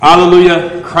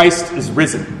Alleluia, Christ is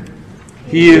risen.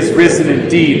 He is risen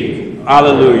indeed.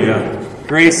 Alleluia.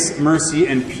 Grace, mercy,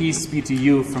 and peace be to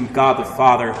you from God the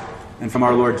Father and from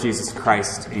our Lord Jesus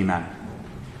Christ. Amen.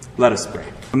 Let us pray.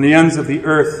 From the ends of the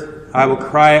earth I will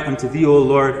cry unto thee, O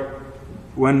Lord,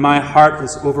 when my heart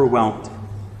is overwhelmed.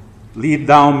 Lead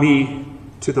thou me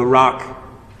to the rock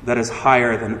that is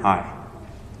higher than I.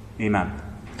 Amen.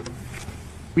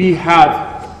 We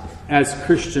have, as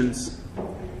Christians,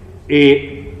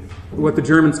 what the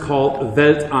Germans call a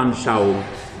Weltanschauung,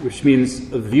 which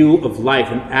means a view of life,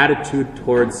 an attitude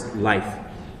towards life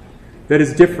that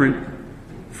is different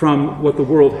from what the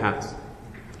world has.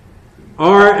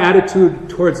 Our attitude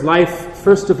towards life,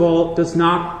 first of all, does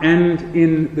not end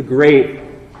in the grave.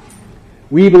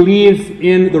 We believe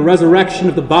in the resurrection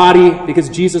of the body because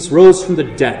Jesus rose from the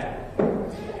dead.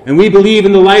 And we believe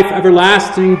in the life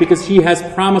everlasting because he has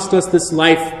promised us this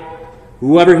life.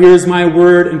 Whoever hears my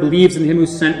word and believes in him who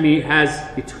sent me has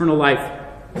eternal life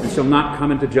and shall not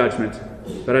come into judgment,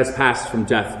 but has passed from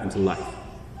death into life.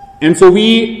 And so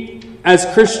we, as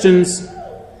Christians,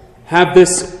 have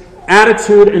this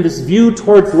attitude and this view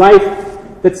towards life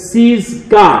that sees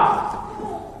God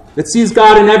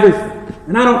in everything.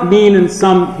 And I don't mean in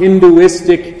some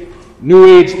Hinduistic, New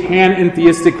Age,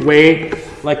 pan-entheistic way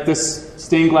like this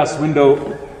stained glass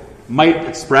window might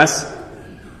express.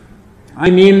 I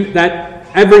mean that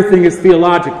everything is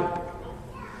theological.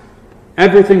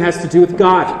 Everything has to do with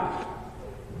God.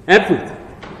 Everything.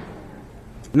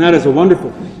 And that is a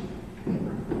wonderful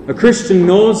thing. A Christian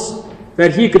knows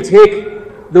that he could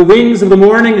take the wings of the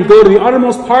morning and go to the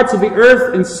uttermost parts of the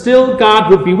earth and still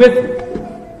God would be with him.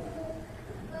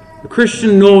 A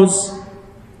Christian knows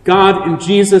God in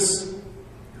Jesus,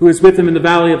 who is with him in the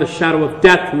valley of the shadow of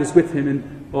death, who is with him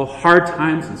in all hard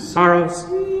times and sorrows,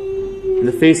 in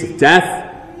the face of death,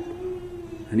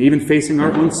 and even facing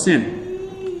our own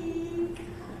sin.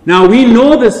 Now, we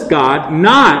know this God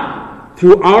not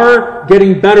through our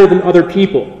getting better than other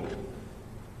people,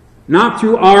 not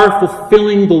through our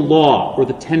fulfilling the law or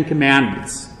the Ten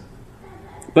Commandments,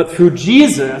 but through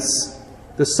Jesus,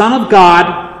 the Son of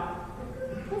God,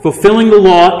 fulfilling the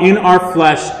law in our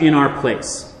flesh, in our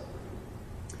place.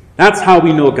 That's how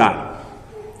we know God.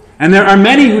 And there are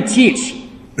many who teach,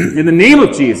 in the name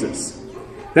of Jesus,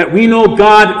 that we know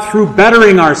God through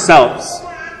bettering ourselves.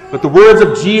 But the words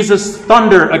of Jesus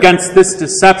thunder against this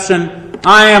deception.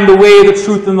 I am the way, the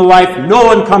truth, and the life. No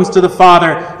one comes to the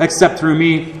Father except through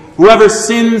me. Whoever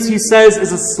sins, he says,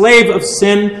 is a slave of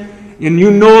sin. And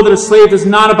you know that a slave does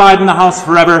not abide in the house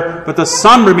forever, but the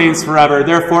Son remains forever.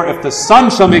 Therefore, if the Son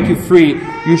shall make you free,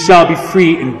 you shall be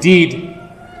free indeed.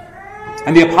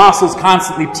 And the apostles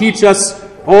constantly teach us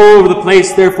all over the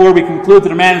place. Therefore, we conclude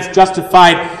that a man is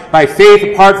justified by faith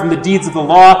apart from the deeds of the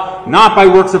law, not by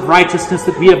works of righteousness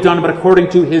that we have done, but according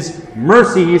to his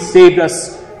mercy he saved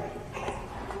us.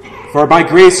 For by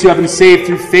grace you have been saved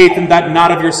through faith, and that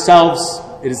not of yourselves.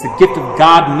 It is the gift of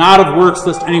God, not of works,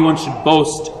 lest anyone should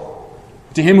boast.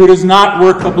 To him who does not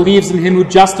work, but believes in him who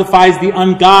justifies the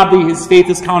ungodly, his faith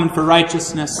is counted for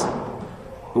righteousness.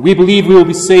 But we believe we will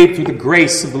be saved through the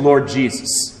grace of the Lord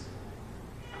Jesus.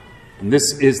 And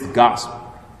this is the gospel.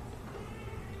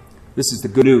 This is the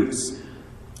good news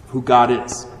of who God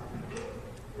is.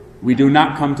 We do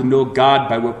not come to know God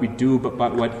by what we do, but by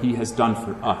what he has done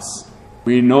for us.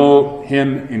 We know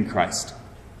him in Christ.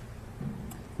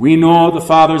 We know the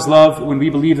Father's love when we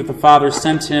believe that the Father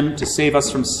sent him to save us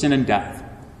from sin and death.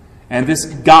 And this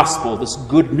gospel, this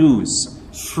good news,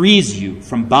 frees you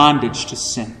from bondage to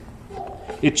sin.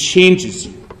 It changes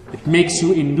you. It makes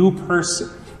you a new person.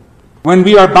 When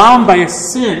we are bound by a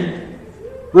sin,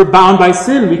 we're bound by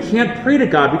sin. We can't pray to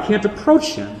God. We can't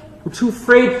approach him. We're too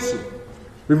afraid to.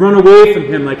 We run away from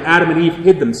him like Adam and Eve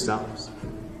hid themselves.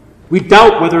 We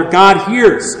doubt whether God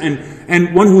hears.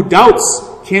 And one who doubts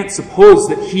can't suppose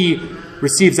that he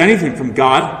receives anything from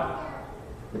God.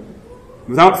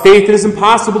 Without faith, it is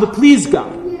impossible to please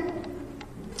God.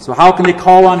 So how can they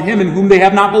call on him in whom they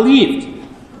have not believed?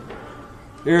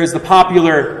 There is the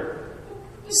popular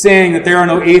saying that there are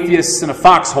no atheists in a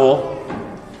foxhole.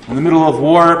 In the middle of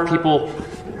war, people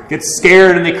get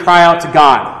scared and they cry out to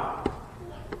God.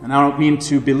 And I don't mean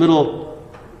to belittle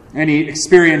any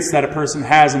experience that a person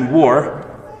has in war.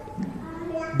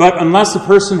 But unless a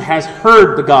person has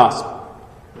heard the gospel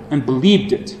and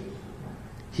believed it,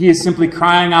 he is simply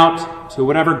crying out to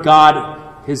whatever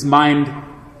God his mind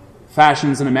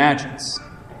fashions and imagines.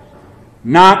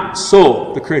 Not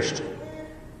so the Christian.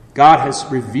 God has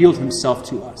revealed himself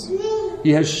to us.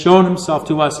 He has shown himself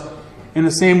to us in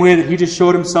the same way that he just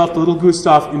showed himself to little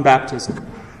Gustav in baptism.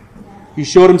 He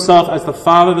showed himself as the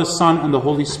Father, the Son, and the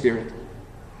Holy Spirit.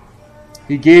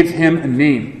 He gave him a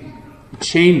name. He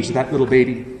changed that little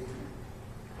baby.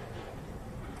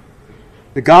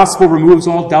 The gospel removes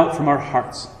all doubt from our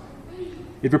hearts.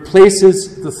 It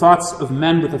replaces the thoughts of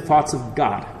men with the thoughts of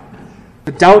God.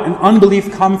 The doubt and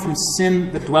unbelief come from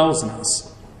sin that dwells in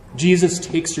us. Jesus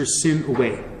takes your sin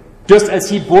away. Just as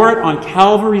he bore it on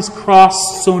Calvary's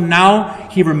cross, so now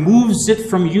he removes it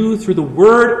from you through the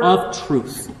word of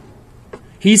truth.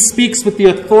 He speaks with the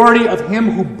authority of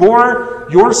him who bore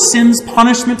your sin's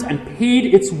punishment and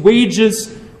paid its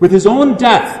wages with his own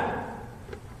death.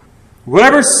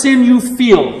 Whatever sin you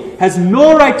feel has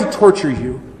no right to torture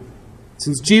you,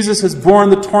 since Jesus has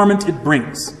borne the torment it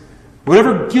brings.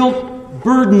 Whatever guilt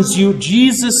burdens you,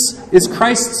 Jesus is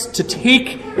Christ's to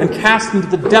take and cast into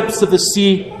the depths of the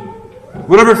sea.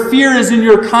 Whatever fear is in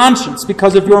your conscience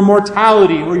because of your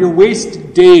mortality or your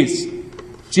wasted days,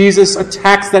 Jesus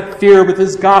attacks that fear with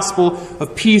his gospel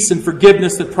of peace and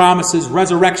forgiveness that promises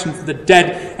resurrection for the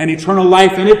dead and eternal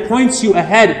life. And it points you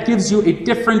ahead. It gives you a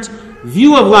different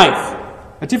view of life,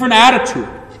 a different attitude.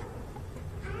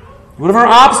 Whatever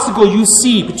obstacle you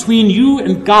see between you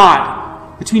and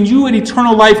God, between you and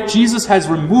eternal life, Jesus has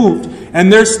removed.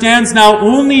 And there stands now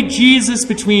only Jesus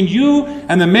between you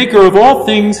and the maker of all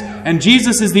things. And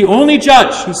Jesus is the only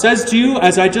judge who says to you,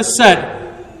 as I just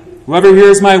said, whoever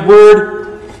hears my word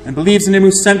and believes in him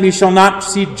who sent me shall not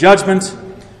see judgment,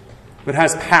 but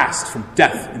has passed from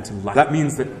death into life. That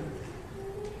means that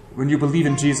when you believe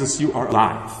in Jesus, you are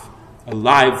alive,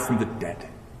 alive from the dead.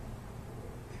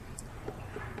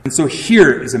 And so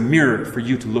here is a mirror for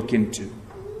you to look into,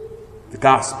 the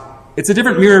gospel. It's a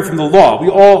different mirror from the law. We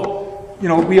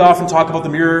often talk about the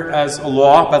mirror as a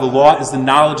law. By the law is the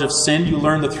knowledge of sin. You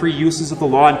learn the three uses of the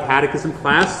law in catechism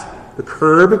class: the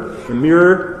curb, the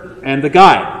mirror, and the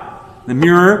guide. The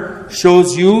mirror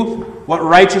shows you what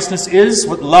righteousness is,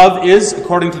 what love is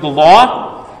according to the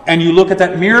law, and you look at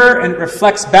that mirror and it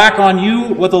reflects back on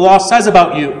you what the law says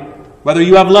about you, whether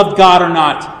you have loved God or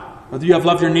not, whether you have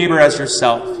loved your neighbor as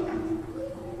yourself.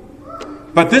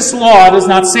 But this law does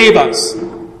not save us.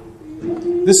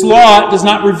 This law does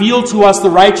not reveal to us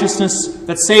the righteousness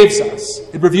that saves us.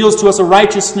 It reveals to us a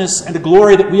righteousness and a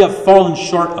glory that we have fallen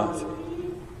short of.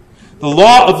 The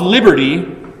law of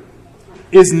liberty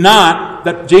is not,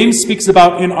 that James speaks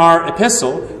about in our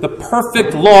epistle, the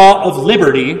perfect law of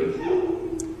liberty,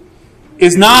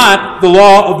 is not the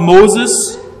law of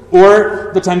Moses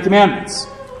or the Ten Commandments.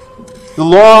 The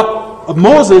law of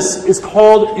Moses is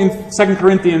called in 2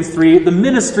 Corinthians 3 the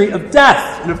ministry of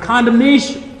death and of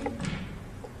condemnation.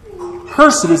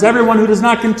 Cursed is everyone who does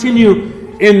not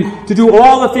continue to do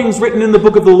all the things written in the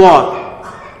book of the law.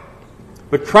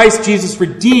 But Christ Jesus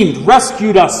redeemed,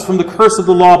 rescued us from the curse of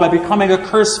the law by becoming a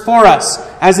curse for us.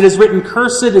 As it is written,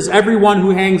 cursed is everyone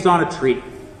who hangs on a tree.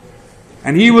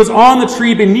 And he was on the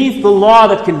tree beneath the law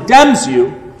that condemns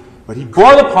you, but he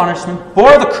bore the punishment,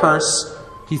 bore the curse.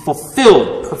 He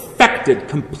fulfilled, perfected,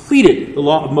 completed the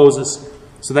law of Moses,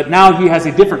 so that now he has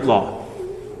a different law,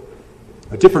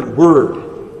 a different word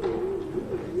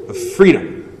of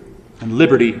freedom and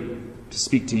liberty to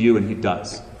speak to you, and he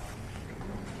does.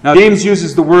 Now, James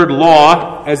uses the word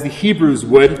law, as the Hebrews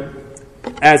would,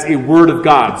 as a word of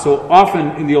God. So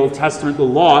often in the Old Testament, the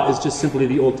law is just simply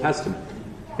the Old Testament.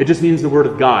 It just means the word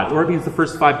of God, or it means the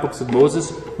first 5 books of Moses,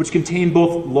 which contain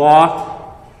both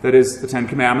law, that is the Ten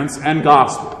Commandments, and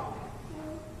gospel.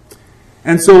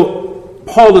 And so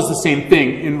Paul does the same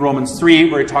thing in Romans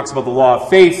 3, where he talks about the law of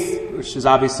faith, which is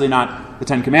obviously not the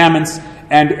Ten Commandments.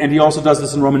 And he also does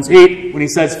this in Romans 8, when he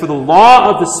says, "For the law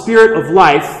of the Spirit of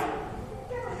life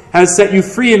has set you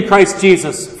free in Christ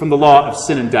Jesus from the law of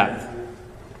sin and death."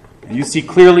 And you see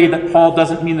clearly that Paul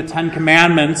doesn't mean the Ten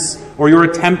Commandments or your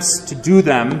attempts to do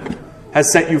them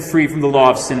has set you free from the law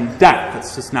of sin and death.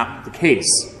 That's just not the case.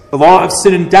 The law of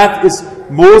sin and death is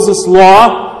Moses'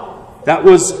 law that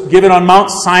was given on Mount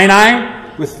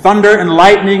Sinai with thunder and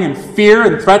lightning and fear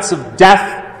and threats of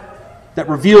death, that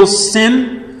reveals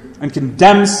sin and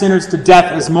condemns sinners to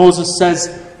death. As Moses says,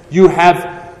 "You have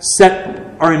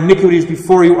set our iniquities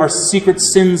before you, our secret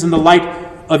sins in the light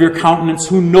of your countenance.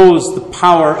 Who knows the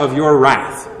power of your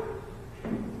wrath?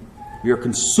 We are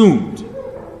consumed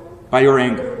by your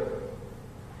anger."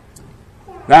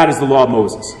 That is the law of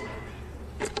Moses.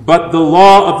 But the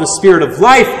law of the Spirit of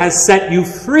life has set you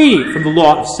free from the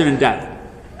law of sin and death.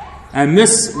 And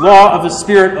this law of the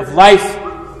Spirit of life,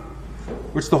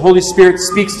 which the Holy Spirit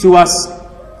speaks to us,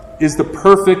 is the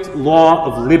perfect law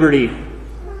of liberty,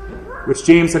 which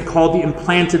James had called the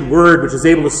implanted word, which is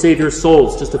able to save your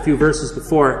souls, just a few verses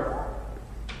before.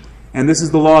 And this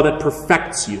is the law that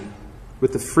perfects you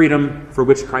with the freedom for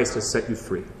which Christ has set you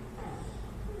free.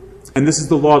 And this is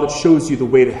the law that shows you the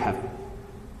way to heaven.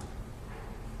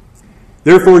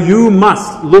 Therefore, you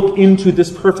must look into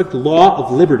this perfect law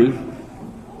of liberty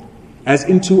as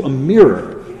into a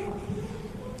mirror.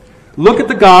 Look at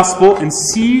the gospel and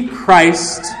see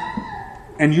Christ,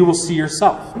 and you will see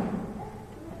yourself.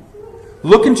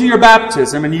 Look into your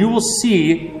baptism, and you will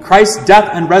see Christ's death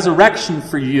and resurrection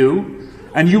for you,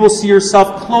 and you will see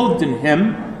yourself clothed in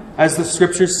him, as the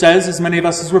Scripture says, as many of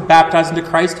us as were baptized into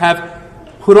Christ have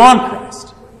put on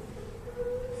Christ.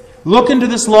 Look into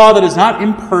this law that is not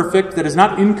imperfect, that is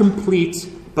not incomplete,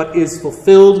 but is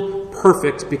fulfilled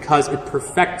perfect because it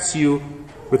perfects you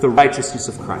with the righteousness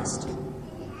of Christ,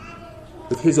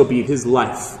 with his obedience, his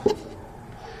life.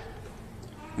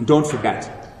 And don't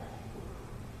forget,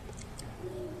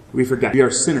 we forget, we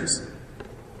are sinners.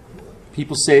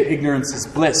 People say ignorance is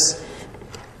bliss,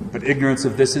 but ignorance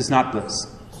of this is not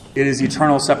bliss. It is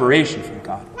eternal separation from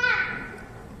God.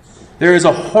 There is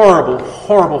a horrible,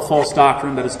 horrible false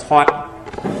doctrine that is taught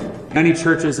in many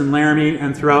churches in Laramie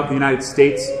and throughout the United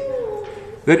States,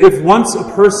 that if once a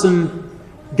person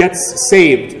gets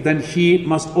saved, then he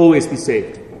must always be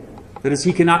saved. That is,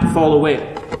 he cannot fall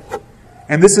away.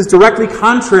 And this is directly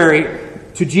contrary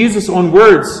to Jesus' own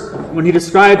words when he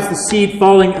describes the seed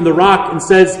falling in the rock and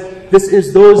says, this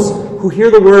is those who hear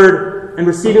the word and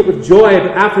receive it with joy,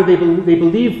 but after they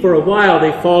believe for a while,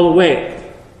 they fall away.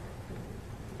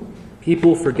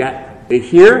 People forget. They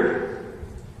hear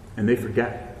and they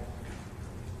forget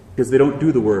because they don't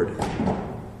do the word.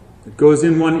 It goes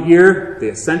in one ear, they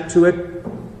assent to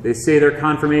it, they say their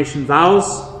confirmation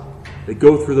vows, they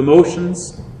go through the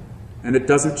motions, and it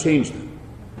doesn't change them.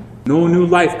 No new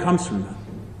life comes from them,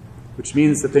 which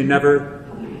means that they never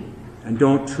and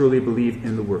don't truly believe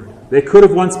in the word. They could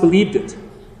have once believed it,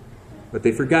 but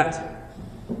they forget.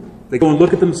 They go and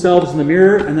look at themselves in the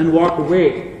mirror and then walk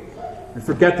away and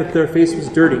forget that their face was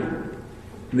dirty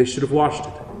and they should have washed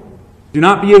it. Do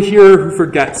not be a hearer who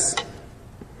forgets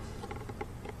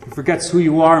who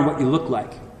you are and what you look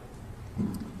like.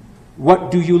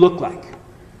 What do you look like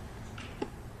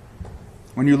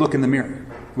when you look in the mirror?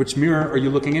 Which mirror are you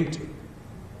looking into?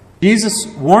 Jesus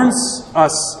warns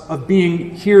us of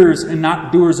being hearers and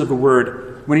not doers of the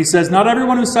word when he says, not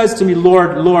everyone who says to me,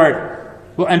 Lord, Lord,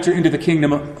 will enter into the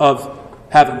kingdom of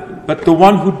heaven, but the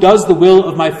one who does the will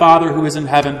of my Father who is in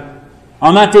heaven.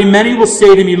 On that day many will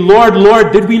say to me, Lord,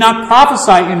 Lord, did we not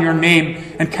prophesy in your name,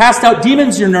 and cast out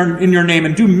demons in your name,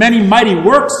 and do many mighty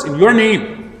works in your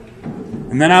name?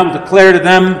 And then I will declare to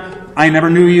them, I never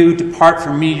knew you. Depart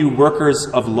from me, you workers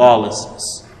of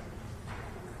lawlessness.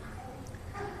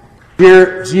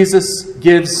 Here, Jesus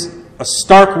gives a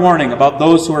stark warning about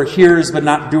those who are hearers but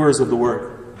not doers of the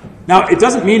word. Now, it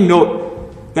doesn't mean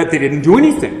that they didn't do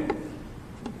anything.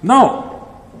 No.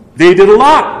 They did a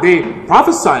lot. They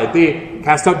prophesied. They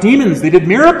cast out demons. They did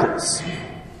miracles.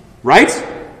 Right?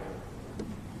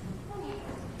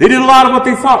 They did a lot of what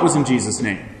they thought was in Jesus'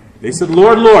 name. They said,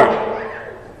 Lord, Lord.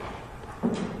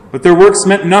 But their works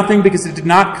meant nothing because it did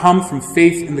not come from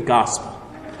faith in the gospel.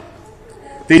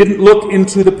 They didn't look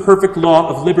into the perfect law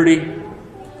of liberty.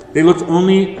 They looked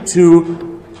only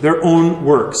to their own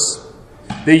works.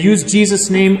 They used Jesus'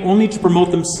 name only to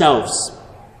promote themselves.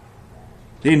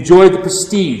 They enjoyed the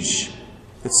prestige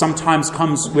that sometimes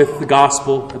comes with the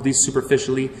gospel, at least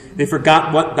superficially. They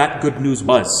forgot what that good news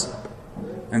was.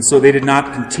 And so they did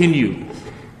not continue,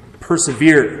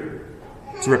 persevere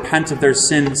to repent of their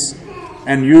sins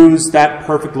and use that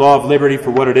perfect law of liberty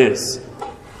for what it is,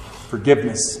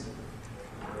 forgiveness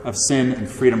of sin and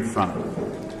freedom from it.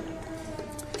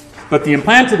 But the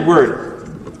implanted word,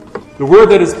 the word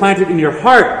that is planted in your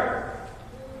heart,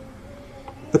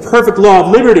 the perfect law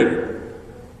of liberty,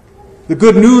 the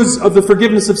good news of the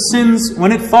forgiveness of sins,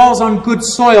 when it falls on good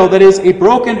soil, that is a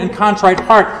broken and contrite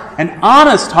heart, an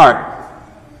honest heart,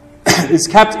 is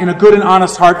kept in a good and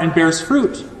honest heart and bears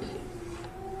fruit.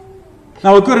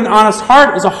 Now, a good and honest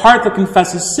heart is a heart that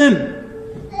confesses sin.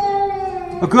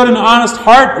 A good and honest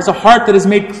heart is a heart that is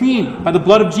made clean by the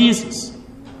blood of Jesus.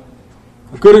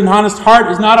 A good and honest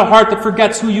heart is not a heart that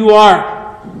forgets who you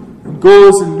are and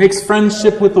goes and makes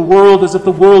friendship with the world as if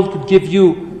the world could give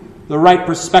you the right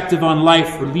perspective on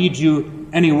life or lead you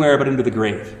anywhere but into the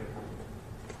grave.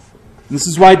 And this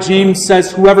is why James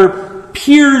says, whoever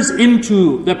peers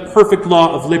into the perfect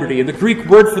law of liberty. And the Greek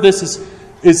word for this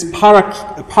is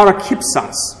parakipsas.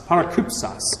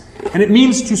 And it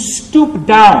means to stoop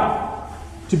down,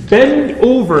 to bend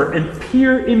over and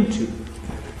peer into.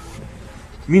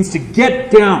 It means to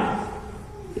get down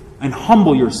and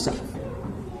humble yourself.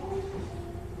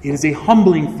 It is a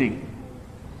humbling thing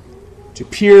to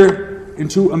peer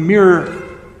into a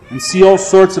mirror and see all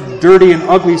sorts of dirty and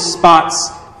ugly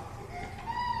spots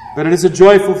But it is a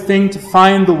joyful thing to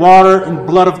find the water and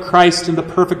blood of Christ in the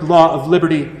perfect law of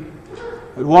liberty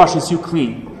that washes you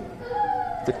clean,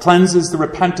 that cleanses the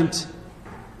repentant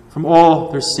from all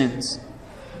their sins,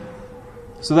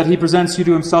 so that he presents you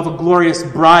to himself a glorious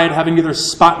bride, having neither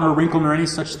spot nor wrinkle nor any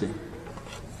such thing.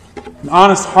 An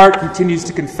honest heart continues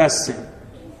to confess sin.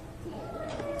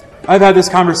 I've had this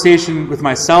conversation with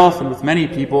myself and with many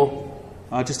people.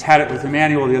 Just had it with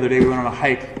Emmanuel the other day. We went on a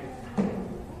hike.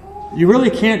 You really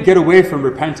can't get away from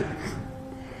repenting.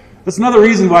 That's another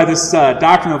reason why this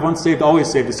doctrine of once saved, always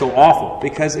saved is so awful,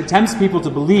 because it tempts people to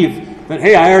believe that,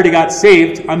 hey, I already got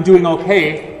saved, I'm doing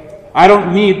okay, I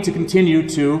don't need to continue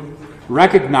to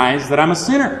recognize that I'm a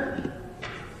sinner.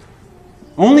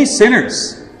 Only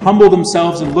sinners humble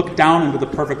themselves and look down into the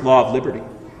perfect law of liberty.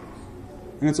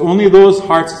 And it's only those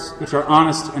hearts which are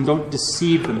honest and don't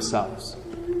deceive themselves.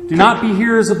 Do not be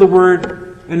hearers of the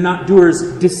word and not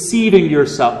doers, deceiving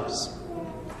yourselves.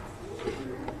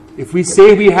 If we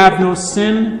say we have no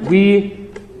sin, we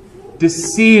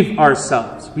deceive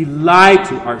ourselves. We lie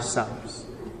to ourselves.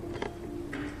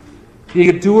 Being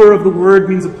a doer of the word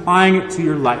means applying it to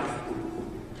your life.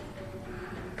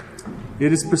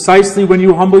 It is precisely when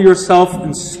you humble yourself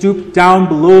and stoop down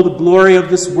below the glory of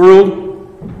this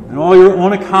world and all your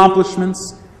own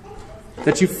accomplishments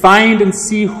that you find and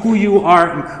see who you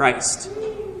are in Christ.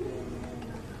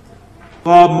 The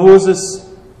law of Moses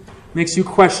makes you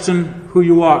question who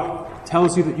you are. It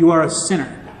tells you that you are a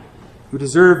sinner who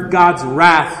deserve God's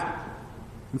wrath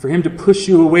and for him to push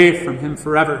you away from him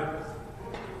forever.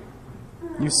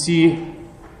 You see,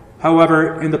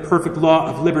 however, in the perfect law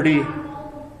of liberty,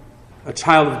 a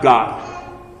child of God.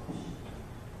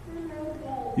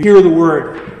 You hear the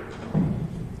word.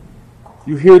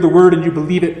 You hear the word and you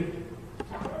believe it.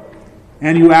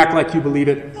 And you act like you believe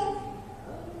it.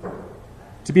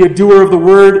 To be a doer of the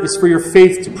word is for your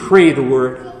faith to pray the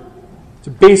word,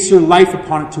 to base your life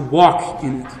upon it, to walk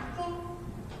in it.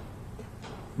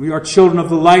 We are children of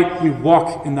the light. We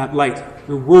walk in that light.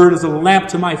 Your word is a lamp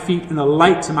to my feet and a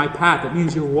light to my path. That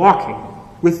means you're walking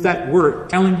with that word,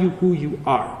 telling you who you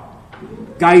are,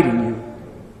 guiding you,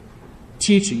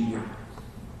 teaching you.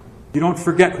 You don't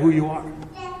forget who you are.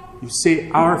 You say,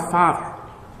 Our Father.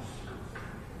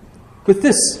 With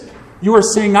this, you are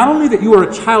saying not only that you are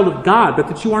a child of God, but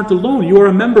that you aren't alone. You are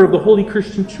a member of the Holy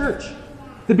Christian Church.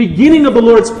 The beginning of the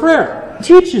Lord's Prayer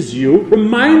teaches you,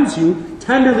 reminds you,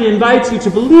 tenderly invites you to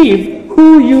believe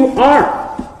who you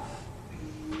are.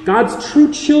 God's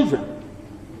true children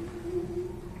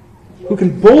who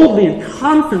can boldly and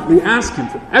confidently ask him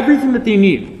for everything that they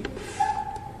need.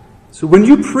 So when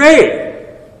you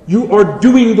pray, you are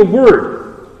doing the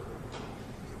word.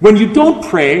 When you don't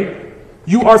pray,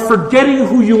 you are forgetting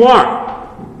who you are.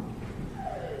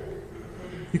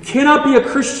 You cannot be a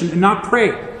Christian and not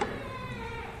pray.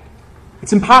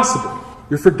 It's impossible.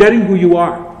 You're forgetting who you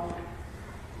are.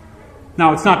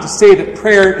 Now, it's not to say that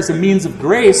prayer is a means of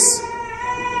grace.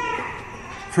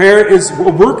 Prayer is a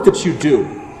work that you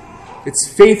do. It's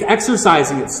faith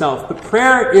exercising itself. But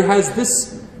prayer, it has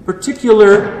this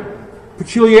particular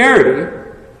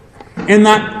peculiarity in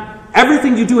that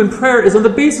everything you do in prayer is on the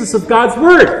basis of God's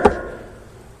word.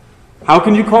 How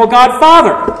can you call God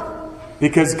Father?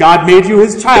 Because God made you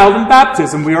his child in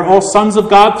baptism. We are all sons of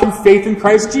God through faith in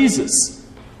Christ Jesus.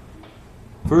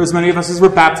 For as many of us as were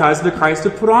baptized into Christ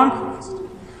have put on Christ.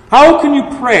 How can you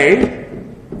pray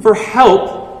for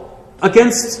help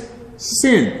against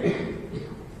sin?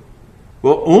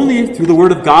 Well, only through the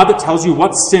word of God that tells you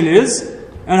what sin is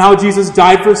and how Jesus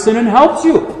died for sin and helps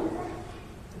you.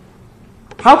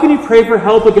 How can you pray for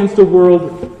help against a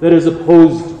world that is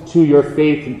opposed to your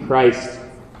faith in Christ?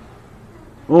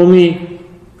 Only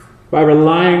by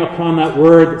relying upon that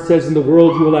word that says, in the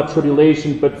world you will have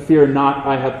tribulation, but fear not,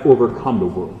 I have overcome the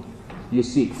world. You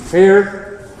see,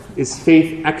 prayer is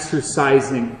faith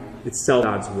exercising itself,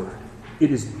 God's word.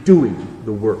 It is doing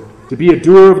the word. To be a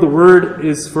doer of the word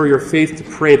is for your faith to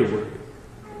pray the word.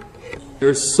 There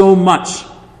is so much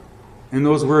in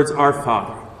those words, Our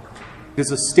Father. It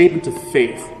is a statement of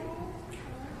faith.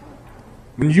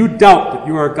 When you doubt that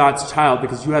you are God's child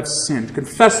because you have sinned,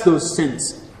 confess those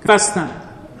sins. Confess them.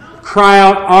 Cry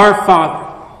out, Our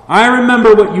Father. I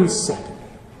remember what you said.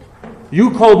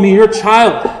 You called me your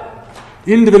child.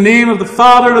 Into the name of the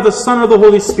Father, and of the Son, and of the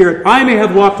Holy Spirit. I may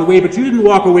have walked away, but you didn't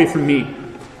walk away from me.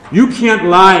 You can't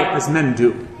lie as men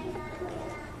do.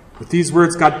 With these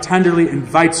words, God tenderly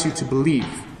invites you to believe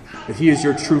that he is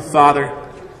your true Father.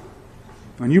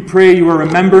 When you pray, you are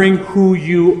remembering who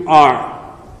you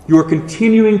are. You are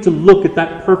continuing to look at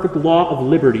that perfect law of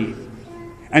liberty.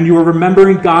 And you are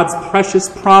remembering God's precious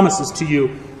promises to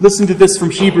you Listen to this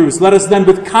from Hebrews. Let us then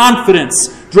with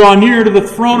confidence draw near to the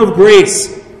throne of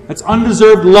grace. That's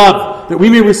undeserved love, that we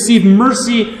may receive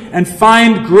mercy and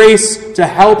find grace to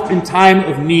help in time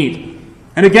of need.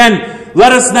 And again,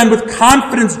 let us then with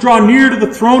confidence draw near to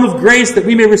the throne of grace that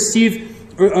we may receive,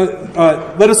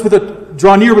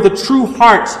 draw near with a true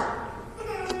heart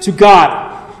to God.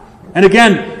 And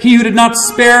again, he who did not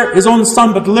spare his own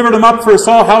son, but delivered him up for us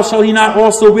all, how shall he not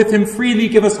also with him freely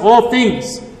give us all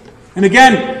things? And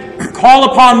again,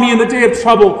 call upon me in the day of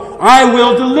trouble. I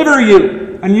will deliver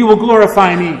you, and you will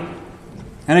glorify me.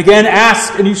 And again,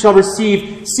 ask, and you shall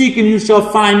receive. Seek, and you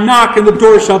shall find. Knock, and the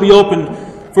door shall be opened.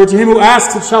 For to him who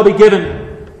asks, it shall be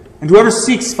given. And whoever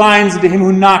seeks finds, and to him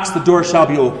who knocks, the door shall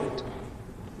be opened.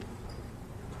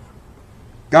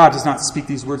 God does not speak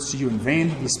these words to you in vain.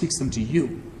 He speaks them to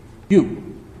you.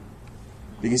 You.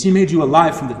 Because he made you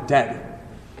alive from the dead.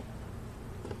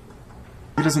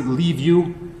 He doesn't leave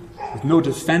you with no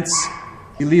defense.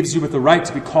 He leaves you with the right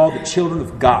to be called the children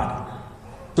of God.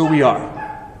 So we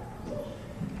are.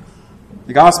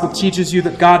 The gospel teaches you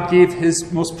that God gave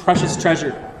his most precious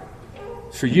treasure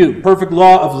for you. Perfect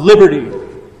law of liberty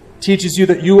teaches you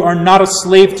that you are not a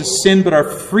slave to sin, but are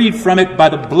freed from it by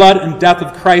the blood and death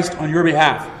of Christ on your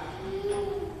behalf.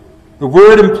 The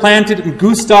word implanted in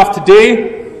Gustav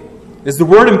today is the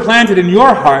word implanted in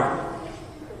your heart.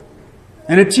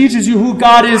 And it teaches you who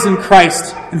God is in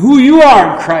Christ and who you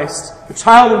are in Christ, a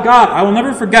child of God. I will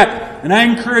never forget, and I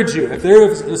encourage you, if there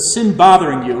is a sin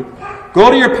bothering you, go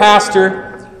to your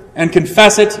pastor and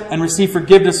confess it and receive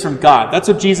forgiveness from God. That's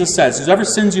what Jesus says. Whoever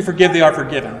sins you forgive, they are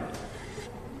forgiven.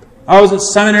 I was at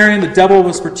seminary and the devil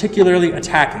was particularly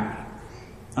attacking me.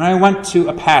 And I went to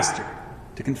a pastor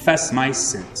to confess my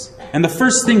sins. And the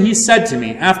first thing he said to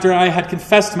me after I had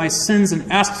confessed my sins and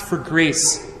asked for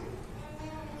grace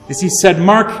is he said,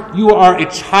 "Mark, you are a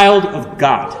child of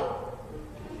God."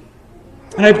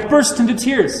 And I burst into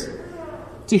tears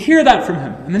to hear that from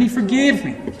him. And then he forgave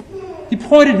me. He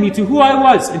pointed me to who I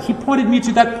was, and he pointed me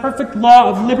to that perfect law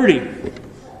of liberty.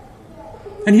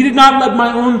 And he did not let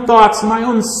my own thoughts and my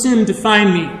own sin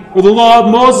define me, or the law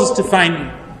of Moses define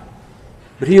me.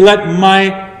 But he let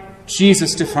my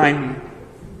Jesus define me.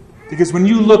 Because when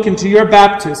you look into your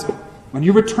baptism, when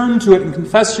you return to it and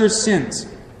confess your sins,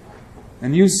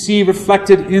 and you see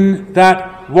reflected in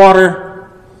that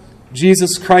water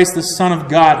Jesus Christ, the Son of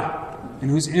God, in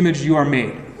whose image you are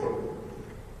made.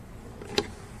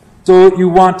 So you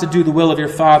want to do the will of your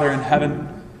Father in heaven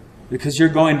because you're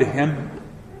going to him.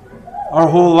 Our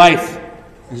whole life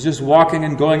is just walking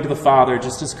and going to the Father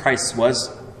just as Christ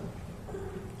was.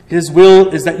 His will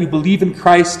is that you believe in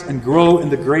Christ and grow in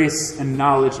the grace and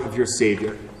knowledge of your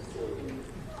Savior.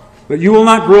 But you will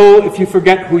not grow if you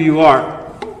forget who you are.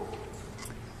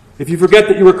 If you forget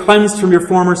that you were cleansed from your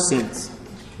former sins.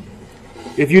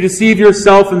 If you deceive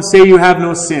yourself and say you have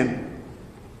no sin,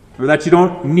 or that you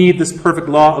don't need this perfect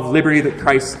law of liberty that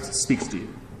Christ speaks to you.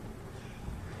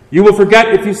 You will forget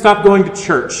if you stop going to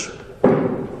church.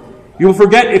 You will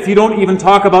forget if you don't even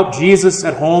talk about Jesus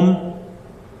at home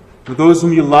with those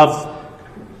whom you love.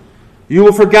 You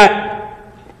will forget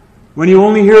when you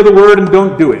only hear the word and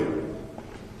don't do it.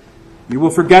 You will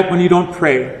forget when you don't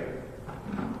pray.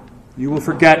 You will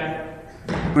forget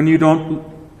when you don't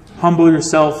humble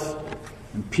yourself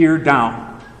and peer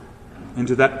down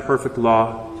into that perfect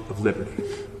law of liberty.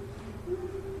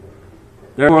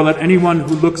 Therefore, let anyone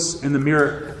who looks in the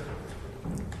mirror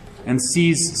and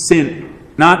sees sin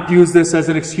not use this as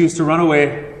an excuse to run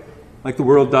away like the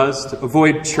world does, to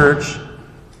avoid church,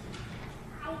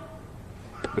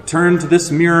 but turn to this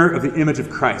mirror of the image of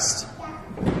Christ,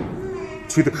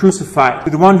 to the crucified,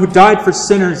 to the one who died for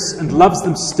sinners and loves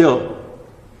them still.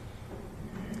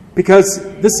 Because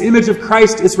this image of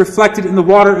Christ is reflected in the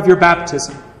water of your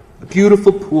baptism, a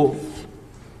beautiful pool.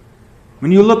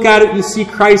 When you look at it, you see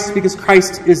Christ because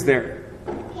Christ is there.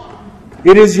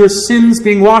 It is your sins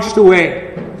being washed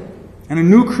away and a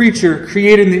new creature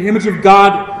created in the image of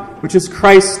God, which is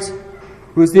Christ,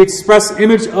 who is the express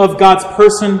image of God's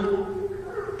person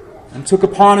and took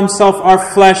upon himself our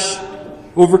flesh,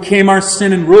 overcame our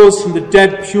sin and rose from the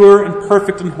dead pure and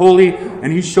perfect and holy,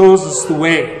 and he shows us the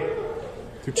way.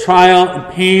 Through trial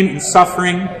and pain and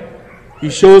suffering, he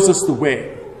shows us the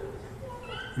way.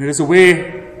 And it is a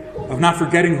way of not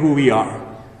forgetting who we are,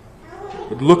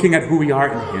 but looking at who we are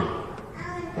in him.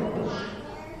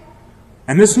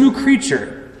 And this new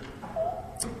creature,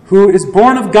 who is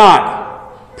born of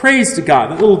God, prays to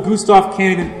God. That little Gustav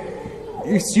can't even...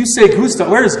 You say Gustav.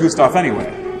 Where is Gustav anyway?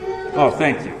 Oh,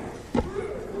 thank you.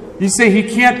 You say he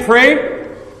can't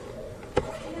pray?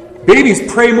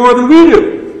 Babies pray more than we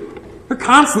do. They're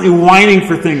constantly whining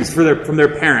for things from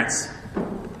their parents.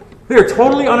 They are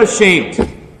totally unashamed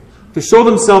to show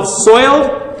themselves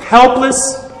soiled,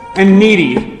 helpless, and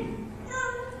needy,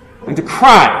 and to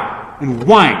cry and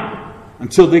whine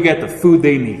until they get the food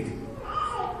they need.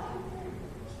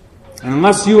 And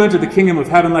unless you enter the kingdom of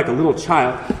heaven like a little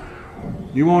child,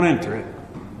 you won't enter it.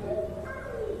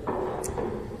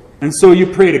 And so you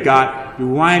pray to God. You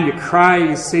whine, you cry,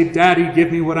 you say, Daddy, give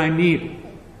me what I need.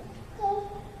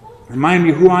 Remind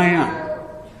me who I am.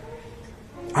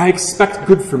 I expect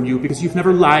good from you because you've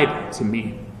never lied to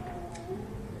me.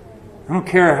 I don't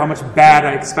care how much bad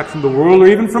I expect from the world or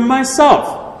even from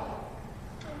myself.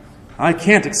 I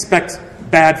can't expect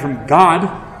bad from God.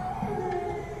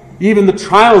 Even the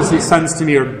trials he sends to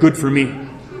me are good for me.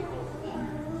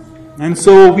 And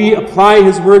so we apply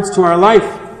his words to our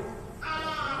life.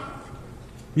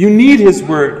 You need his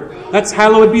word. That's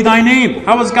hallowed be thy name.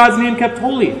 How is God's name kept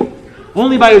holy?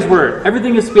 Only by his word.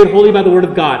 Everything is made holy by the word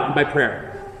of God and by prayer.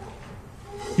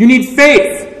 You need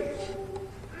faith.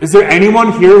 Is there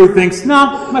anyone here who thinks,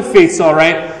 no, my faith's all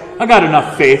right. I got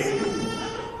enough faith.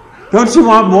 Don't you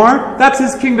want more? That's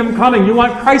his kingdom coming. You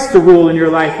want Christ to rule in your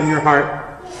life and your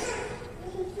heart.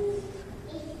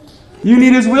 You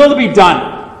need his will to be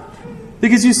done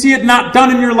because you see it not done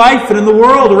in your life and in the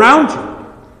world around you.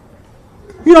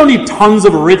 You don't need tons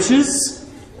of riches.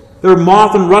 Their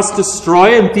moth and rust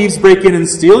destroy and thieves break in and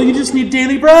steal. You just need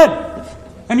daily bread.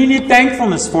 And you need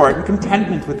thankfulness for it and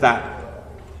contentment with that.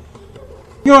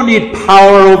 You don't need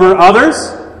power over others.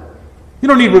 You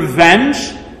don't need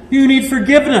revenge. You need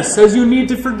forgiveness as you need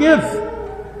to forgive.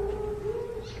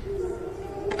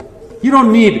 You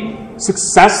don't need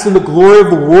success and the glory of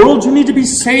the world. You need to be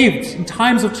saved in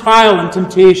times of trial and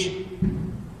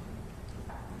temptation.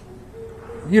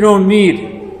 You don't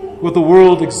need what the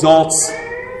world exalts,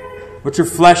 what your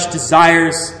flesh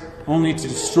desires only to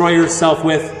destroy yourself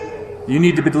with. You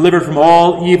need to be delivered from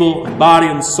all evil in body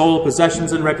and soul,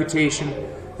 possessions and reputation.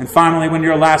 And finally, when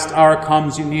your last hour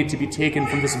comes, you need to be taken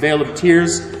from this vale of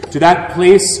tears to that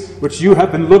place which you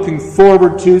have been looking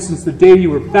forward to since the day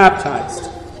you were baptized,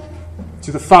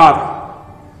 to the Father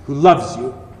who loves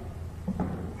you,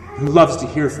 who loves to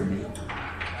hear from you.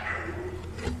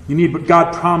 You need what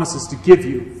God promises to give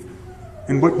you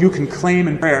and what you can claim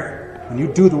in prayer when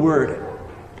you do the word.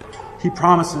 He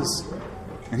promises,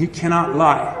 and he cannot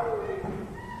lie.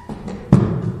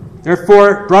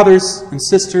 Therefore, brothers and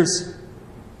sisters,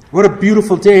 what a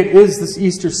beautiful day it is this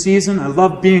Easter season. I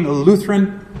love being a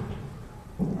Lutheran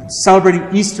and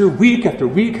celebrating Easter week after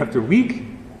week after week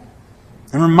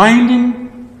and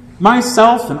reminding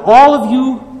myself and all of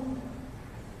you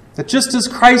that just as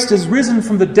Christ is risen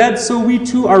from the dead, so we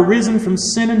too are risen from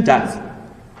sin and death.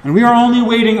 And we are only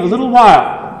waiting a little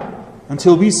while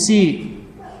until we see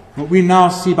what we now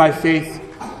see by faith.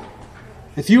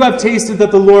 If you have tasted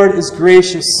that the Lord is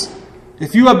gracious,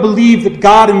 if you have believed that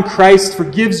God in Christ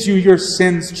forgives you your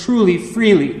sins truly,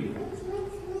 freely,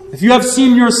 if you have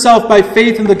seen yourself by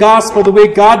faith in the gospel the way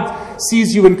God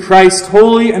sees you in Christ,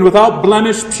 holy and without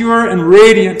blemish, pure and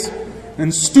radiant,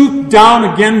 and stoop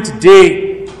down again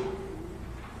today,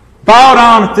 bow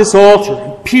down at this altar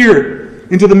and peer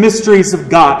into the mysteries of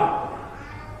God,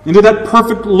 into that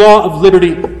perfect law of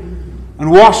liberty, and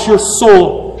wash your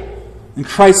soul in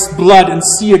Christ's blood and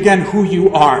see again who you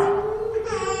are.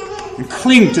 And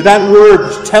cling to that word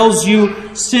which tells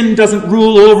you sin doesn't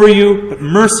rule over you, but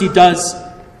mercy does.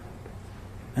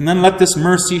 And then let this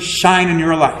mercy shine in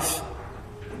your life.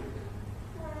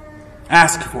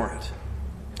 Ask for it.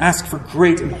 Ask for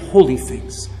great and holy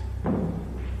things.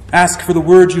 Ask for the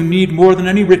word you need more than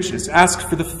any riches. Ask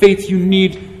for the faith you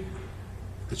need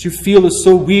that you feel is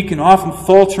so weak and often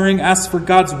faltering. Ask for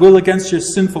God's will against your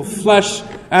sinful flesh.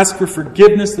 Ask for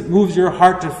forgiveness that moves your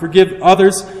heart to forgive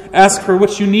others. Ask for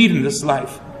what you need in this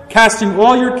life, casting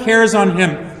all your cares on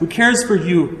him who cares for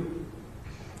you.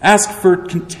 Ask for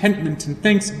contentment and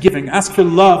thanksgiving. Ask for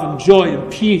love and joy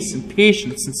and peace and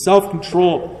patience and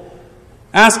self-control.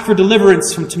 Ask for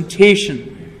deliverance from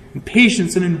temptation and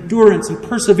patience and endurance and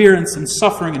perseverance and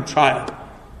suffering and trial.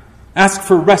 Ask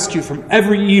for rescue from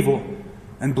every evil.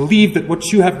 And believe that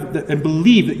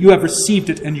you have received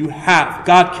it, and you have.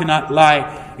 God cannot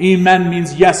lie. Amen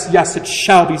means yes, yes, it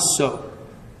shall be so.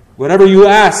 Whatever you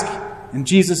ask in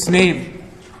Jesus' name,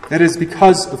 that is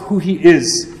because of who he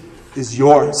is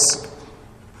yours.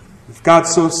 If God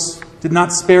so did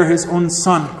not spare his own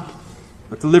Son,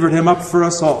 but delivered him up for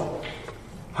us all,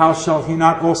 how shall he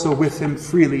not also with him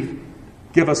freely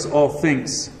give us all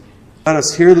things? Let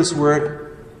us hear this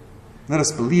word. Let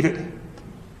us believe it.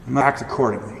 And act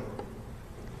accordingly.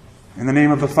 In the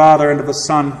name of the Father, and of the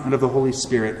Son, and of the Holy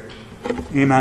Spirit. Amen.